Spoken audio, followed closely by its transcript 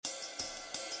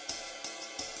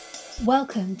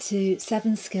Welcome to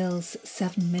 7 Skills,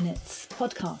 7 Minutes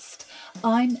podcast.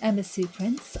 I'm Emma Sue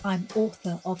Prince. I'm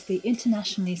author of the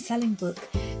internationally selling book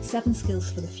 7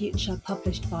 Skills for the Future,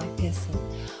 published by Pearson.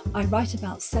 I write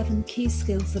about 7 key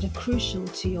skills that are crucial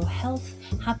to your health,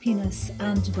 happiness,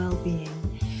 and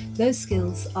well-being. Those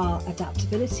skills are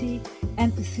adaptability,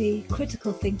 empathy,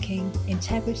 critical thinking,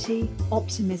 integrity,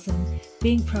 optimism,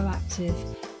 being proactive,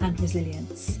 and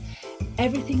resilience.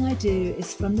 Everything I do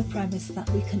is from the premise that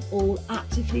we can all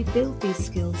actively build these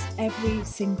skills every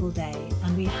single day,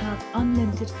 and we have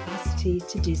unlimited capacity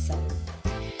to do so.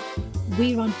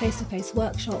 We run face-to-face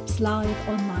workshops, live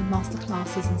online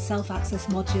masterclasses and self-access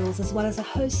modules, as well as a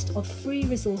host of free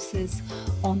resources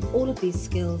on all of these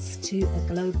skills to a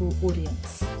global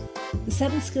audience. The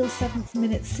 7 Skills 7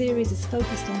 Minutes series is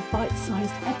focused on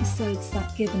bite-sized episodes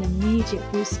that give an immediate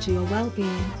boost to your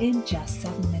well-being in just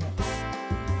 7 minutes.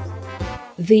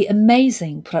 The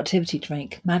amazing productivity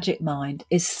drink Magic Mind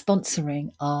is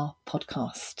sponsoring our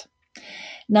podcast.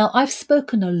 Now, I've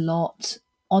spoken a lot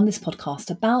on this podcast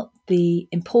about the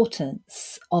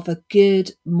importance of a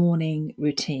good morning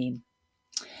routine.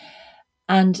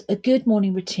 And a good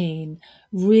morning routine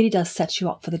really does set you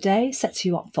up for the day, sets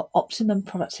you up for optimum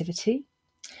productivity,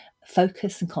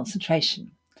 focus and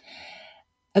concentration.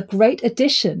 A great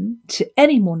addition to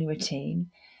any morning routine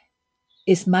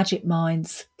is Magic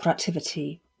Mind's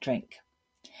productivity drink.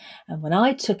 And when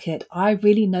I took it, I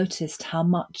really noticed how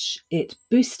much it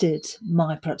boosted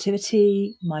my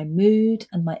productivity, my mood,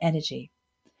 and my energy.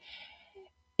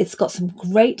 It's got some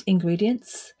great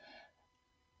ingredients,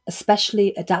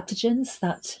 especially adaptogens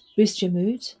that boost your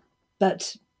mood,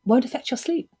 but won't affect your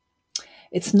sleep.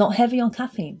 It's not heavy on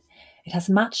caffeine. It has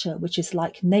matcha, which is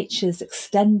like nature's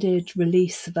extended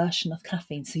release version of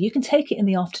caffeine. So you can take it in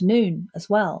the afternoon as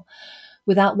well,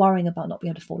 without worrying about not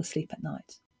being able to fall asleep at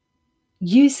night.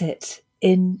 Use it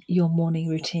in your morning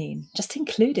routine. Just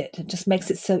include it. It just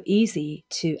makes it so easy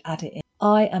to add it in.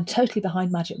 I am totally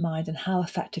behind Magic Mind and how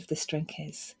effective this drink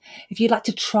is. If you'd like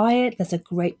to try it, there's a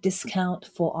great discount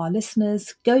for our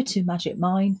listeners. Go to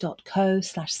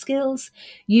magicmind.co/skills.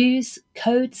 Use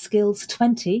code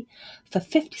SKILLS20 for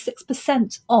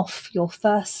 56% off your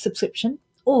first subscription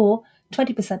or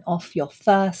 20% off your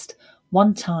first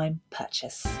one-time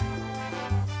purchase.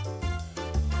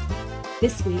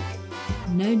 This week,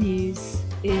 no news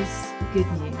is good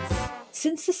news.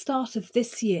 Since the start of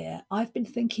this year, I've been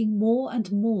thinking more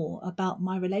and more about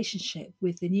my relationship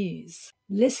with the news.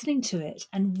 Listening to it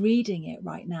and reading it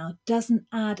right now doesn't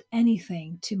add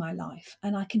anything to my life,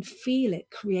 and I can feel it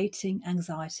creating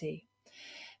anxiety.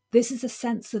 This is a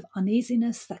sense of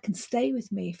uneasiness that can stay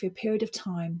with me for a period of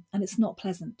time, and it's not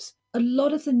pleasant. A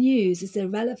lot of the news is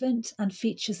irrelevant and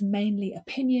features mainly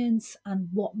opinions and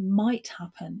what might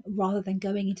happen rather than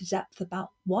going into depth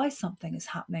about why something is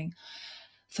happening.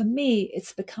 For me,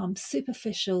 it's become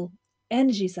superficial,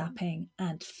 energy zapping,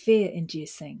 and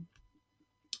fear-inducing.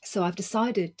 So I've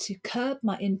decided to curb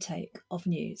my intake of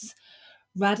news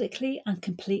radically and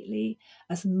completely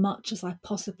as much as I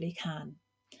possibly can.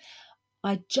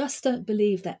 I just don't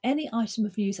believe that any item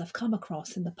of news I've come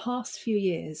across in the past few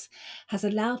years has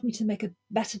allowed me to make a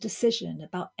better decision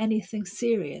about anything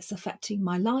serious affecting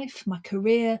my life, my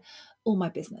career, or my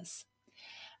business.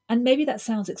 And maybe that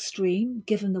sounds extreme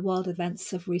given the world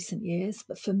events of recent years,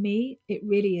 but for me, it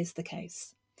really is the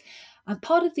case. And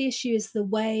part of the issue is the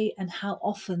way and how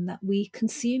often that we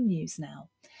consume news now.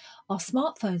 Our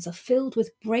smartphones are filled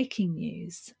with breaking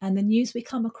news, and the news we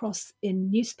come across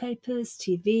in newspapers,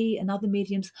 TV, and other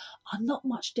mediums are not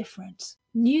much different.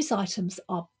 News items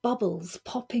are bubbles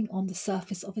popping on the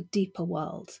surface of a deeper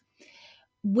world.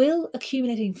 Will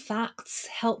accumulating facts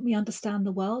help me understand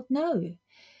the world? No.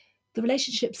 The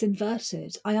relationship's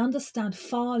inverted. I understand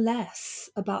far less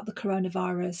about the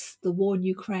coronavirus, the war in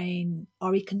Ukraine,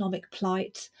 our economic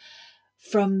plight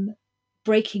from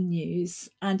breaking news,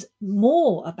 and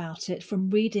more about it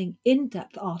from reading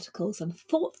in-depth articles and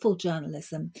thoughtful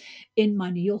journalism in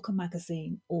my New Yorker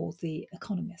magazine or The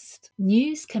Economist.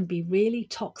 News can be really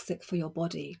toxic for your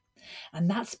body. And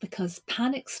that's because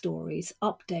panic stories,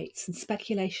 updates, and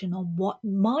speculation on what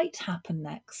might happen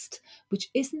next,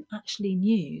 which isn't actually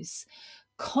news,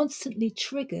 constantly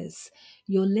triggers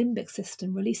your limbic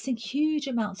system, releasing huge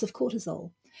amounts of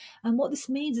cortisol. And what this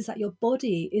means is that your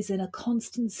body is in a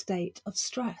constant state of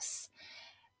stress.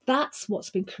 That's what's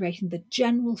been creating the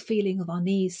general feeling of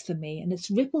unease for me. And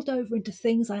it's rippled over into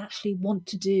things I actually want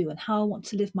to do and how I want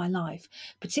to live my life,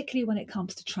 particularly when it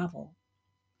comes to travel.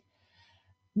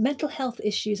 Mental health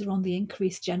issues are on the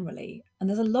increase generally, and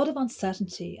there's a lot of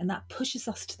uncertainty, and that pushes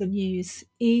us to the news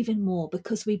even more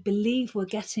because we believe we're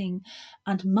getting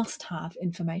and must have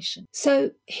information.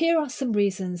 So here are some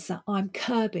reasons that I'm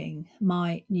curbing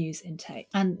my news intake,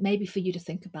 and maybe for you to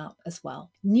think about as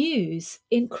well. News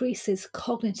increases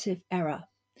cognitive error.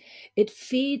 It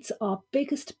feeds our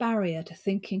biggest barrier to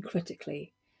thinking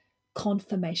critically,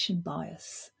 confirmation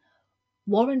bias.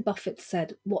 Warren Buffett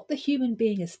said, "What the human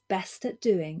being is best at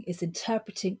doing is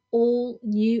interpreting all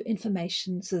new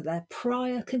information so that their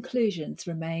prior conclusions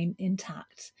remain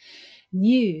intact."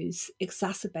 News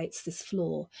exacerbates this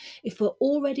flaw. If we're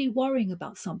already worrying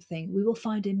about something, we will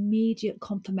find immediate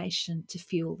confirmation to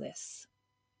fuel this.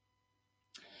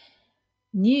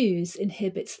 News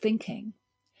inhibits thinking.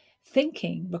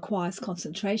 Thinking requires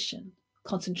concentration.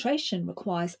 Concentration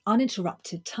requires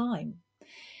uninterrupted time.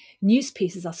 News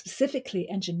pieces are specifically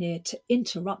engineered to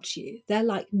interrupt you. They're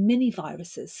like mini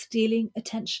viruses stealing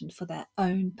attention for their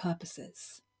own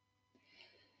purposes.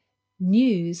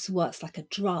 News works like a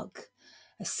drug.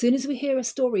 As soon as we hear a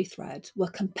story thread,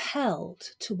 we're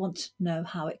compelled to want to know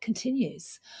how it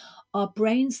continues. Our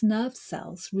brain's nerve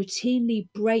cells routinely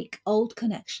break old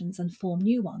connections and form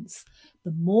new ones.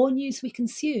 The more news we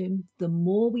consume, the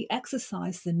more we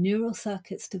exercise the neural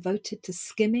circuits devoted to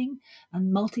skimming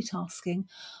and multitasking,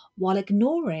 while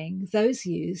ignoring those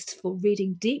used for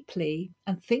reading deeply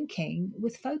and thinking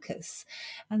with focus.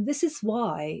 And this is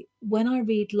why when I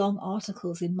read long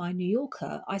articles in my New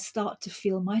Yorker, I start to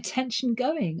feel my attention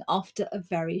going after a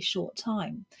very short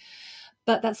time.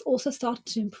 But that's also started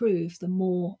to improve the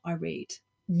more I read.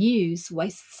 News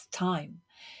wastes time.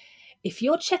 If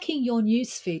you're checking your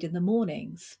news feed in the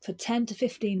mornings for 10 to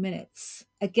 15 minutes,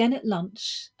 again at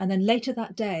lunch, and then later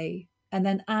that day, and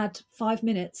then add 5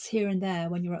 minutes here and there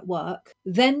when you're at work,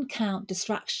 then count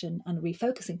distraction and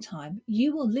refocusing time,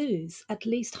 you will lose at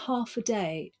least half a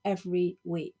day every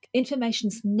week.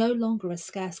 Information's no longer a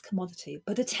scarce commodity,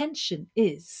 but attention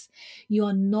is. You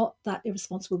are not that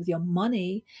irresponsible with your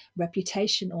money,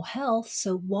 reputation, or health,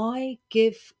 so why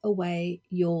give away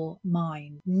your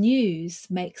mind? News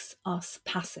makes us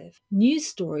passive. News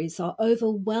stories are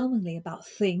overwhelmingly about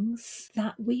things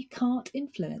that we can't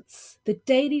influence. The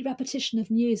daily repetition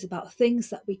of news about things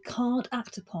that we can't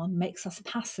act upon makes us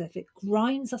passive. It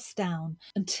grinds us down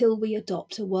until we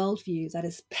adopt a worldview that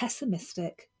is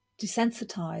pessimistic,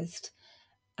 desensitized,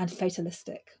 and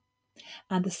fatalistic.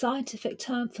 And the scientific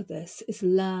term for this is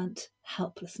learnt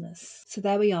helplessness. So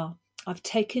there we are. I've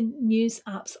taken news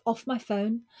apps off my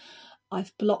phone.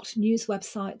 I've blocked news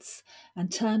websites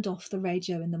and turned off the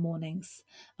radio in the mornings,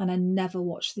 and I never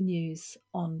watch the news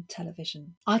on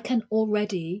television. I can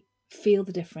already feel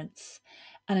the difference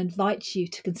and invite you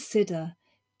to consider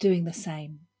doing the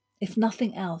same. If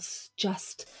nothing else,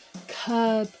 just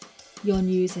curb your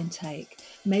news intake.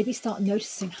 Maybe start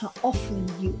noticing how often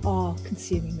you are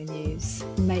consuming the news.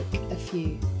 Make a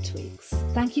few tweaks.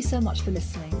 Thank you so much for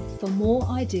listening. For more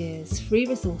ideas, free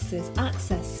resources,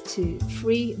 access to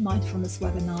free mindfulness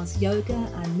webinars, yoga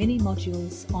and mini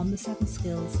modules on the 7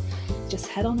 skills, just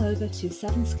head on over to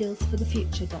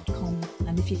 7skillsforthefuture.com.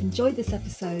 And if you've enjoyed this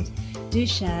episode, do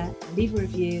share, leave a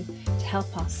review to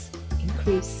help us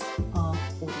increase our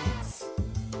audience.